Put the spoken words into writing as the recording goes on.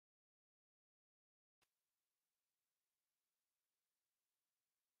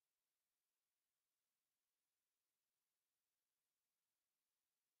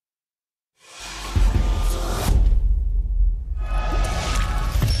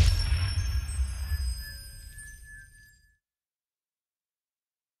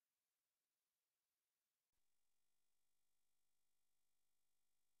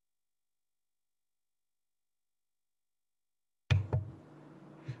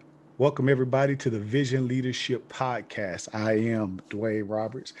Welcome, everybody, to the Vision Leadership Podcast. I am Dwayne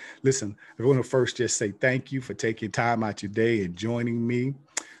Roberts. Listen, I want to first just say thank you for taking time out your day and joining me.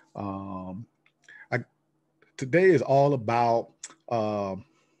 Um, I, Today is all about uh,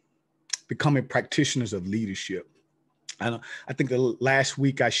 becoming practitioners of leadership. I think the last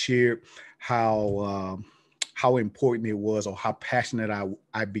week I shared how how important it was, or how passionate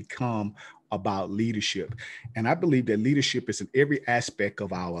I become about leadership. And I believe that leadership is in every aspect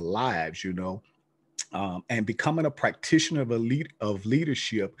of our lives, and becoming a practitioner of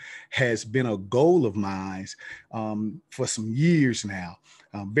leadership has been a goal of mine for some years now.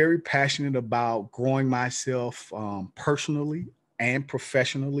 I'm very passionate about growing myself personally and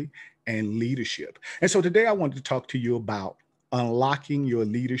professionally and leadership. And so today I wanted to talk to you about unlocking your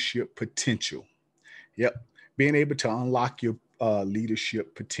leadership potential. Yep, being able to unlock your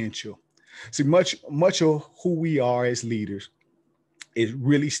leadership potential. See, much of who we are as leaders, it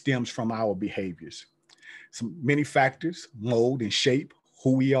really stems from our behaviors. Some many factors mold and shape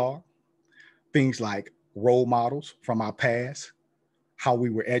who we are. Things like role models from our past, how we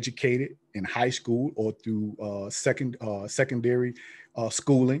were educated in high school or through secondary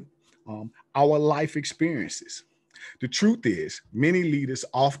schooling, our life experiences. The truth is, many leaders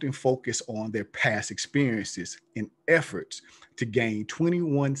often focus on their past experiences in efforts to gain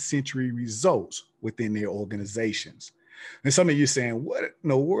 21st century results within their organizations. And some of you saying, what in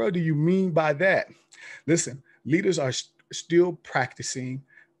the world do you mean by that? Listen, leaders are still practicing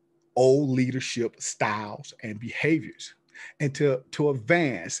old leadership styles and behaviors. And to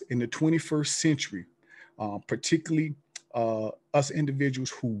advance in the 21st century, particularly us individuals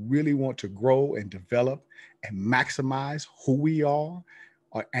who really want to grow and develop and maximize who we are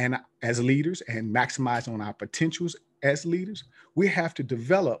and as leaders and maximize on our potentials as leaders, we have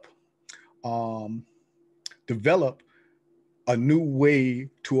to um, develop a new way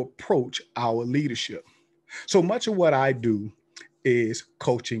to approach our leadership. So much of what I do is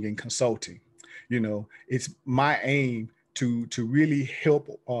coaching and consulting. It's my aim to really help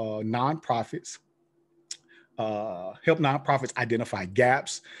nonprofits identify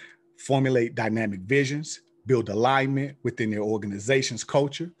gaps, formulate dynamic visions, build alignment within their organization's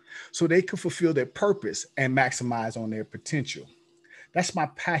culture so they can fulfill their purpose and maximize on their potential. That's my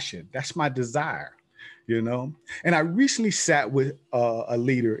passion. That's my desire, you know? And I recently sat with a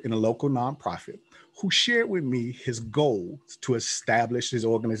leader in a local nonprofit who shared with me his goals to establish his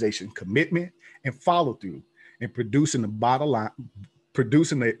organization commitment and follow through in producing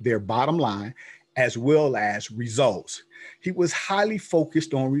their bottom line as well as results. He was highly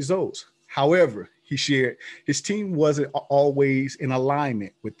focused on results. However, he shared his team wasn't always in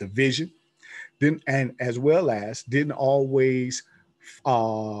alignment with the vision, didn't, and as well as didn't always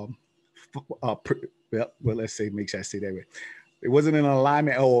uh, let's say, make sure I say that way. It wasn't in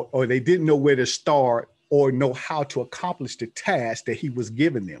alignment, or they didn't know where to start or know how to accomplish the task that he was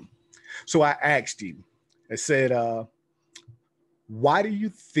giving them. So I asked him, I said, why do you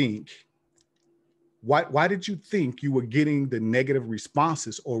think, why did you think you were getting the negative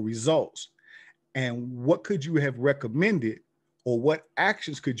responses or results? And what could you have recommended, or what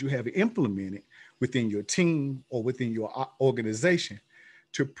actions could you have implemented within your team or within your organization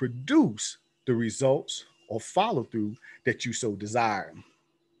to produce the results or follow through that you so desire?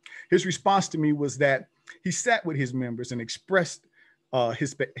 His response to me was that he sat with his members and expressed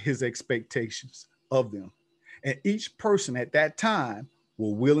his expectations of them. And each person at that time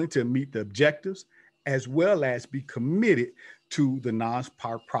were willing to meet the objectives as well as be committed to the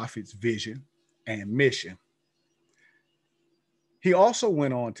nonprofit's vision and mission. He also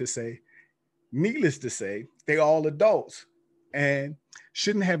went on to say, needless to say, they're all adults and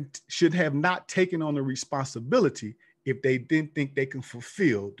should have not taken on the responsibility if they didn't think they can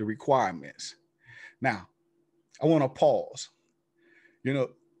fulfill the requirements. Now, I want to pause.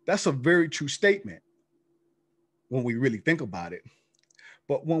 That's a very true statement when we really think about it.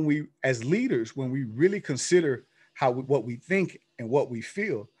 But when we, as leaders, when we really consider what we think and what we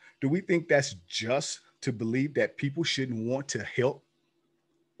feel, do we think that's just to believe that people shouldn't want to help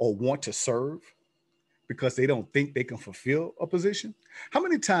or want to serve because they don't think they can fulfill a position? How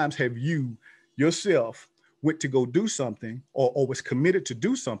many times have you yourself went to go do something, or was committed to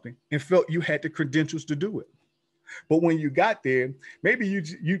do something and felt you had the credentials to do it? But when you got there, maybe you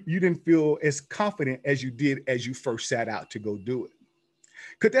didn't feel as confident as you did as you first set out to go do it.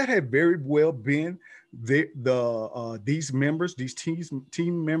 Could that have very well been these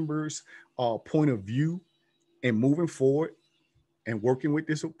team members' point of view in moving forward and working with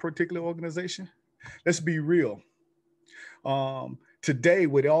this particular organization? Let's be real. Today,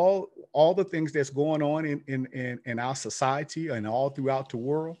 with all the things that's going on in our society and all throughout the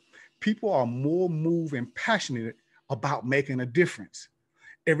world, people are more moved and passionate about making a difference.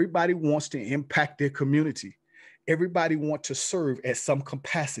 Everybody wants to impact their community. Everybody wants to serve at some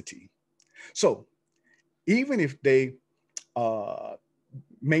capacity. So even if they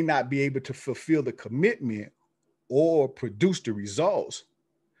may not be able to fulfill the commitment or produce the results,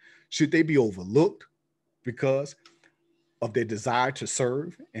 should they be overlooked because of their desire to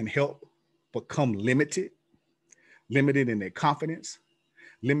serve and help become limited in their confidence,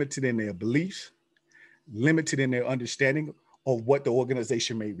 limited in their beliefs, limited in their understanding of what the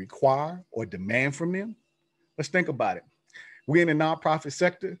organization may require or demand from them? Let's think about it. We in the nonprofit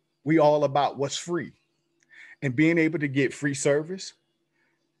sector, we all about what's free, and being able to get free service,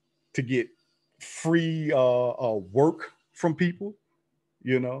 to get free work from people,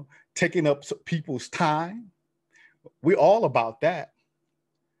 taking up people's time. We're all about that.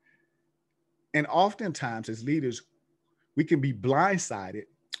 And oftentimes as leaders, we can be blindsided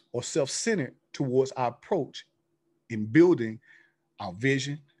or self-centered towards our approach in building our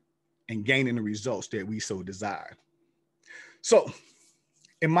vision and gaining the results that we so desire. So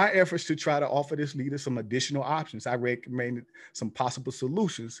in my efforts to try to offer this leader some additional options, I recommended some possible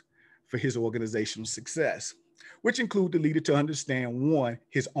solutions for his organizational success, which include the leader to understand, one,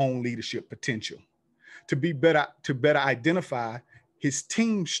 his own leadership potential, to better identify his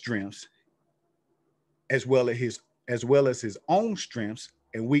team strengths as well as his own strengths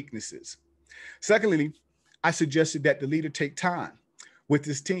and weaknesses. Secondly, I suggested that the leader take time with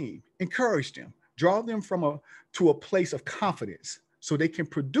his team, encourage them, draw them to a place of confidence so they can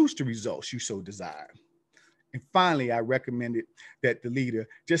produce the results you so desire. And finally, I recommended that the leader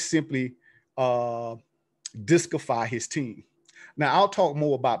just simply discify his team. Now, I'll talk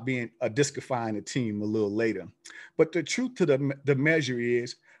more about discifying a team a little later, but the truth to the measure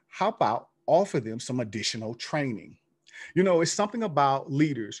is, how about offer them some additional training? It's something about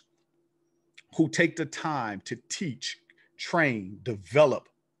leaders who take the time to teach, train, develop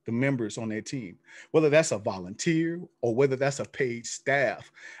the members on their team, whether that's a volunteer or whether that's a paid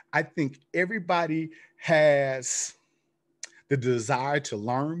staff. I think everybody has the desire to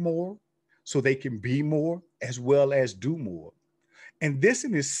learn more so they can be more as well as do more. And this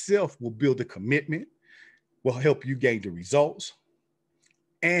in itself will build a commitment, will help you gain the results,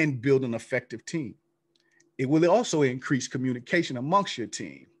 and build an effective team. It will also increase communication amongst your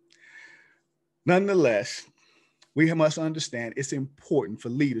team. Nonetheless, we must understand it's important for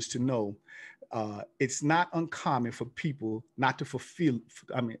leaders to know it's not uncommon for people not to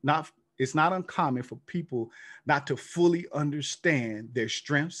it's not uncommon for people not to fully understand their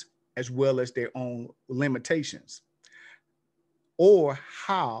strengths as well as their own limitations, or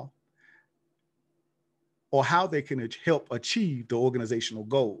how they can help achieve the organizational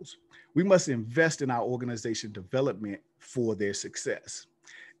goals. We must invest in our organization development for their success.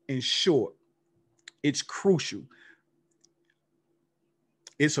 In short, it's crucial.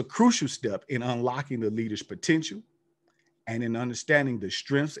 It's a crucial step in unlocking the leader's potential and in understanding the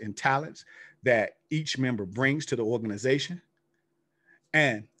strengths and talents that each member brings to the organization.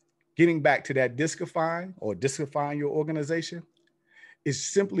 And getting back to that discifying your organization is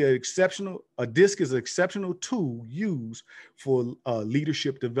simply a DISC is an exceptional tool used for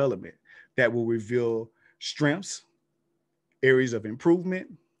leadership development that will reveal strengths, areas of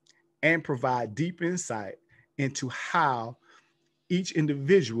improvement, and provide deep insight into how each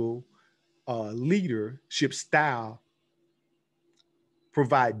individual leadership style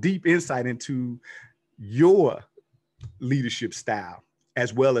provide deep insight into your leadership style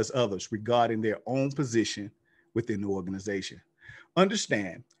as well as others regarding their own position within the organization.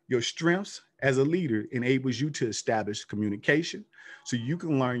 Understand your strengths as a leader enables you to establish communication so you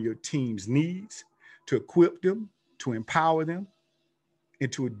can learn your team's needs, to equip them, to empower them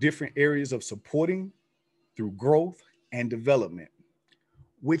into different areas of supporting through growth and development,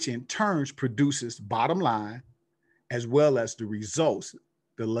 which in turn produces bottom line as well as the results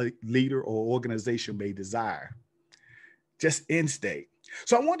the leader or organization may desire. Just end state.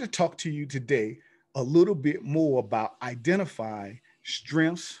 So I want to talk to you today a little bit more about identifying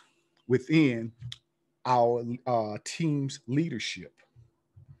strengths within our team's leadership.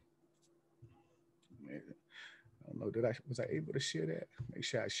 I don't know, was I able to share that? Make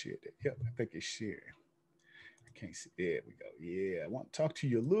sure I shared that. Yep, I think it's shared. I can't see. There we go. Yeah, I want to talk to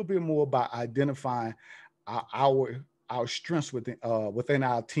you a little bit more about identifying our strengths within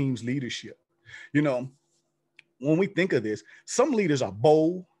our team's leadership. When we think of this, some leaders are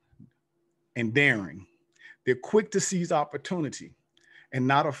bold and daring. They're quick to seize opportunity and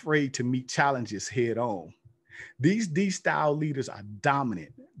not afraid to meet challenges head on. These D-style leaders are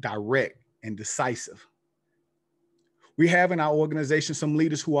dominant, direct, and decisive. We have in our organization some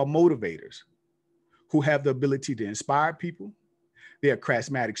leaders who are motivators, who have the ability to inspire people. They are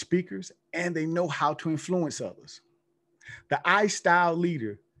charismatic speakers, and they know how to influence others. The I-style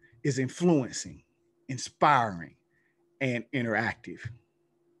leader is influencing, inspiring, and interactive.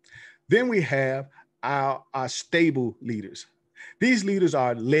 Then we have our stable leaders. These leaders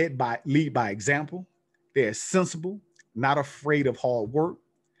are lead by example. They're sensible, not afraid of hard work.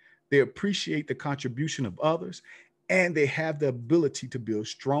 They appreciate the contribution of others, and they have the ability to build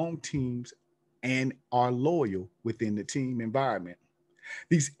strong teams and are loyal within the team environment.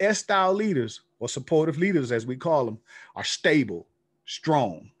 These S-style leaders, or supportive leaders as we call them, are stable,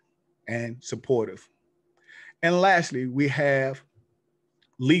 strong, and supportive. And lastly, we have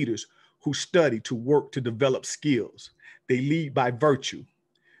leaders who study to work to develop skills. They lead by virtue,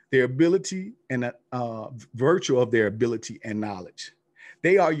 their ability and virtue of their ability and knowledge.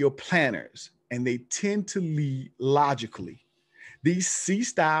 They are your planners, and they tend to lead logically. These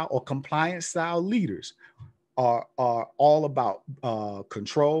C-style or compliance style leaders are all about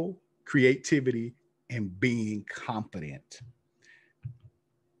control, creativity, and being competent.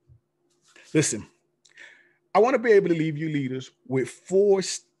 Listen, I want to be able to leave you leaders with 4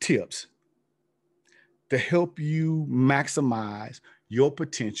 tips to help you maximize your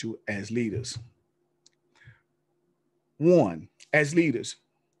potential as leaders. 1, as leaders,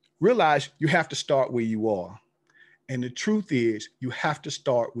 realize you have to start where you are. And the truth is, you have to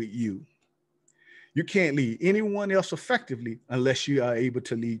start with you. You can't lead anyone else effectively unless you are able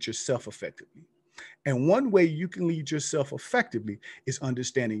to lead yourself effectively. And one way you can lead yourself effectively is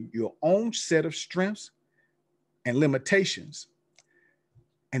understanding your own set of strengths and limitations,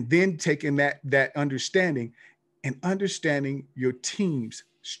 and then taking that understanding and understanding your team's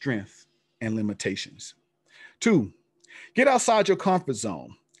strengths and limitations. 2, get outside your comfort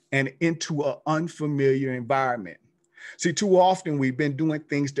zone and into an unfamiliar environment. See, too often we've been doing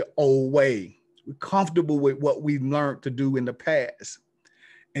things the old way. We're comfortable with what we've learned to do in the past.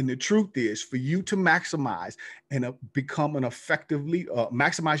 And the truth is, for you to maximize and become an effective leader,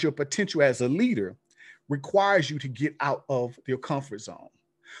 maximize your potential as a leader, requires you to get out of your comfort zone.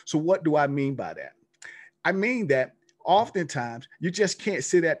 So what do I mean by that? I mean that oftentimes you just can't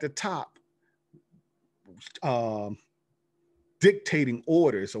sit at the top dictating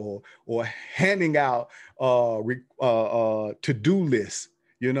orders or handing out to-do lists.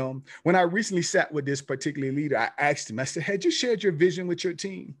 You know, when I recently sat with this particular leader, I asked him, I said, had you shared your vision with your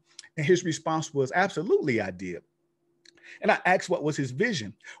team? And his response was, absolutely, I did. And I asked what was his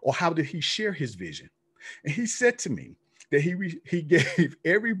vision, or how did he share his vision? And he said to me that he gave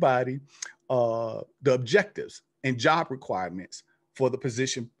everybody the objectives and job requirements for the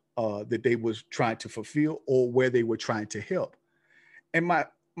position that they was trying to fulfill or where they were trying to help. And my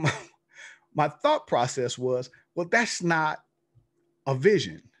thought process was, well, that's not a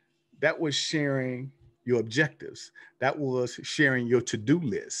vision. That was sharing your objectives. That was sharing your to-do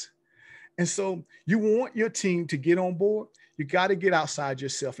list. And so you want your team to get on board. You got to get outside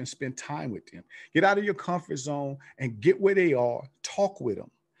yourself and spend time with them. Get out of your comfort zone and get where they are. Talk with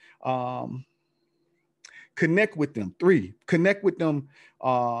them. Connect with them. 3, connect with them.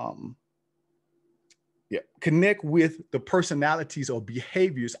 Connect with the personalities or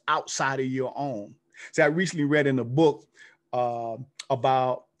behaviors outside of your own. So I recently read in a book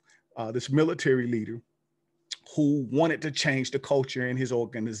about this military leader who wanted to change the culture in his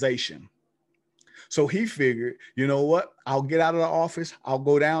organization. So he figured, you know what? I'll get out of the office. I'll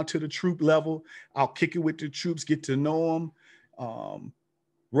go down to the troop level. I'll kick it with the troops, get to know them,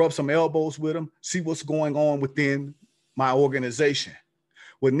 rub some elbows with them, see what's going on within my organization.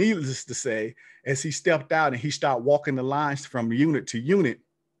 Well, needless to say, as he stepped out and he started walking the lines from unit to unit,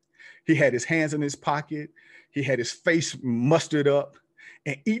 he had his hands in his pocket. He had his face mustered up.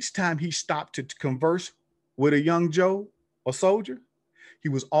 And each time he stopped to converse with a young Joe or soldier, he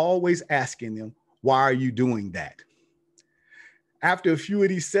was always asking them, why are you doing that? After a few of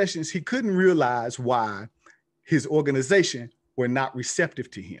these sessions, he couldn't realize why his organization were not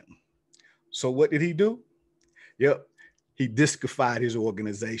receptive to him. So what did he do? Yep, he discified his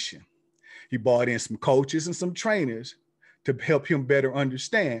organization. He brought in some coaches and some trainers to help him better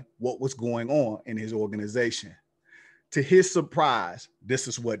understand what was going on in his organization. To his surprise, this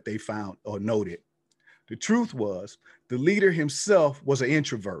is what they found or noted. The truth was, the leader himself was an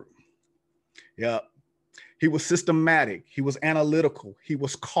introvert. Yep. He was systematic. He was analytical. He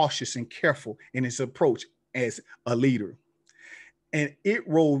was cautious and careful in his approach as a leader. And it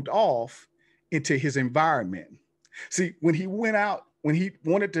rolled off into his environment. See, when he went out, when he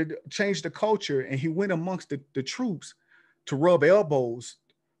wanted to change the culture and he went amongst the troops to rub elbows,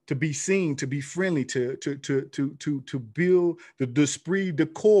 to be seen, to be friendly, to build the esprit de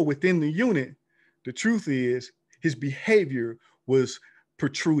corps within the unit. The truth is his behavior was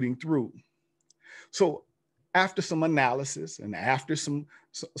protruding through. So after some analysis and after some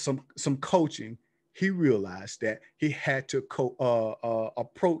coaching, he realized that he had to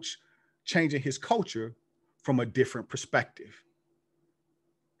approach changing his culture from a different perspective.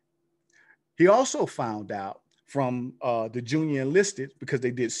 He also found out from the junior enlisted, because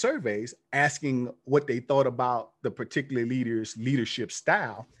they did surveys asking what they thought about the particular leader's leadership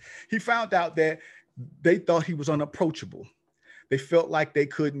style. He found out that they thought he was unapproachable. They felt like they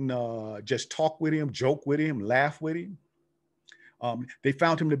couldn't just talk with him, joke with him, laugh with him. They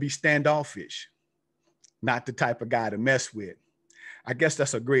found him to be standoffish, not the type of guy to mess with. I guess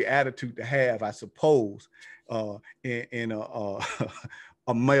that's a great attitude to have, I suppose, in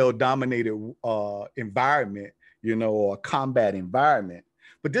a male-dominated environment, you know, or a combat environment.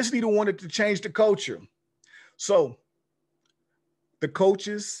 But this leader wanted to change the culture. So the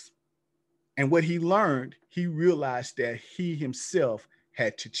coaches and what he learned, he realized that he himself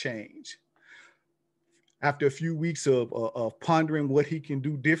had to change. After a few weeks of pondering what he can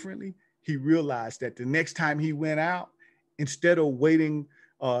do differently, he realized that the next time he went out, instead of waiting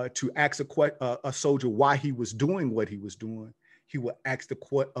to ask a soldier why he was doing what he was doing, he would ask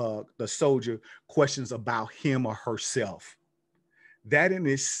the soldier questions about him or herself. That in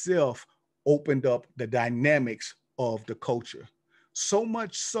itself opened up the dynamics of the culture. So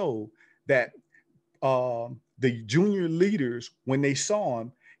much so that the junior leaders, when they saw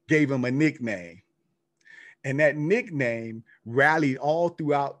him, gave him a nickname. And that nickname rallied all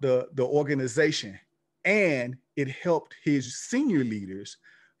throughout the organization. And it helped his senior leaders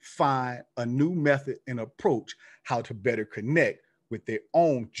find a new method and approach how to better connect with their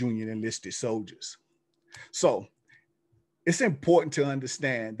own junior enlisted soldiers. So it's important to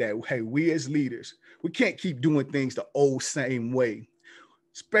understand that, hey, we as leaders, we can't keep doing things the old same way.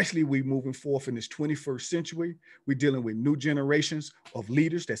 Especially we moving forth in this 21st century, we're dealing with new generations of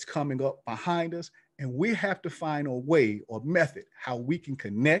leaders that's coming up behind us. And we have to find a way or method how we can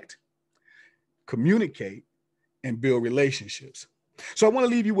connect, communicate, and build relationships. So I want to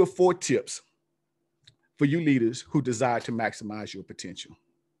leave you with 4 tips for you leaders who desire to maximize your potential.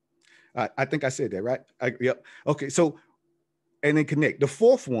 I think I said that, right? Yep. Okay. So, and then connect. The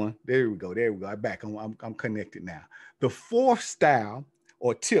 4th one, there we go. I'm back. I'm connected now. The 4th style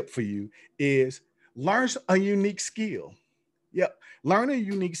or tip for you is learn a unique skill. Yep. Learn a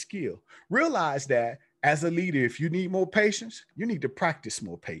unique skill. Realize that as a leader, if you need more patience, you need to practice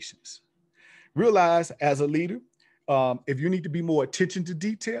more patience. Realize as a leader, if you need to be more attention to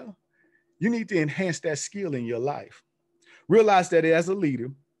detail, you need to enhance that skill in your life. Realize that as a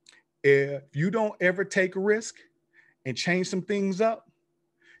leader, if you don't ever take a risk and change some things up,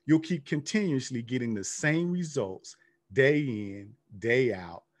 you'll keep continuously getting the same results day in, day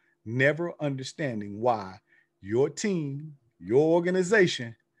out, never understanding why your team, your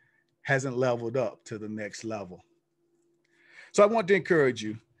organization hasn't leveled up to the next level. So I want to encourage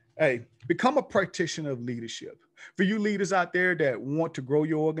you, hey, become a practitioner of leadership. For you leaders out there that want to grow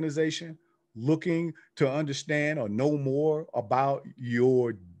your organization, looking to understand or know more about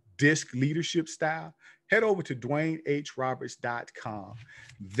your DISC leadership style, head over to DwayneHRoberts.com.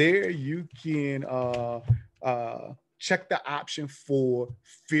 There you can check the option for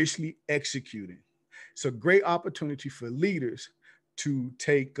fiercely executing. It's a great opportunity for leaders to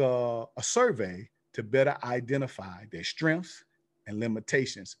take a survey to better identify their strengths and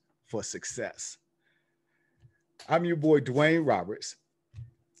limitations for success. I'm your boy, Dwayne Roberts.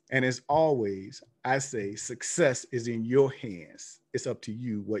 And as always, I say success is in your hands. It's up to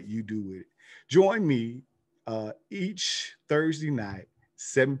you what you do with it. Join me each Thursday night,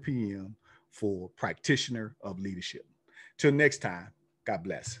 7 p.m. for Practitioner of Leadership. Till next time, God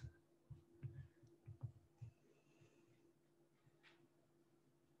bless.